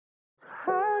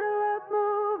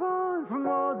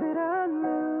all that I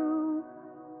knew.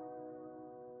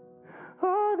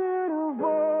 All that I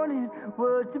wanted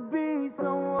was to be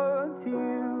someone to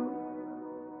you.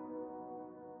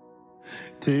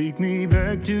 Take me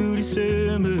back to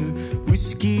December,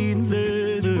 whiskey and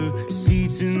leather,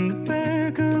 seats in the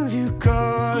back of your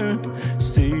car.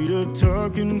 Stayed up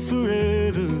talking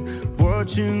forever,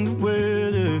 watching the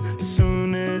weather, the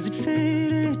sun as it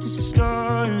faded to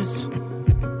stars.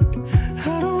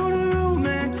 I don't wanna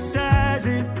romanticize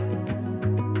it,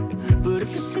 but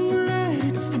every single night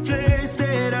it's the place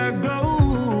that I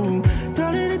go.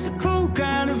 Darling, it's a cold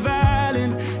kind of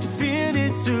island to feel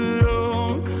this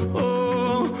alone.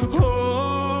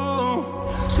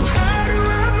 So how do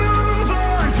I move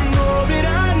on from all that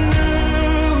I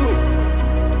knew?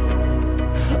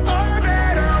 All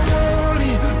that I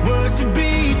wanted was to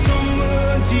be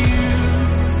someone to you.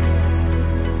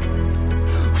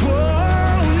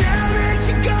 Whoa, now that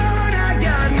you're gone, I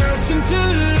got nothing to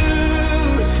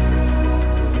lose.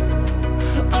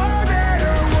 All that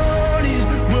I wanted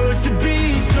was to be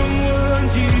someone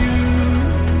to you.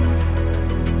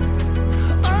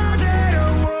 All that I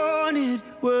wanted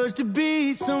was to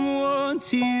be someone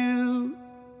to you.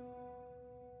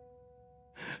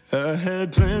 I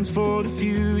had plans for the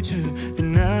future,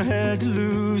 then I had to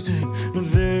lose it. No,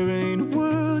 there ain't a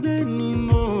world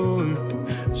anymore.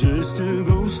 Just a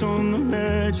ghost on the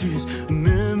mattress, a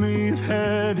memory of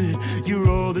habit. You're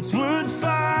all that's worth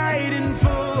fighting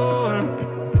for.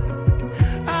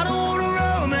 I don't wanna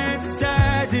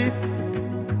romanticize it,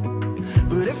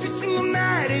 but every single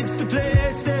night it's the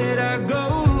place that I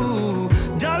go.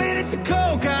 Darling, it's a cold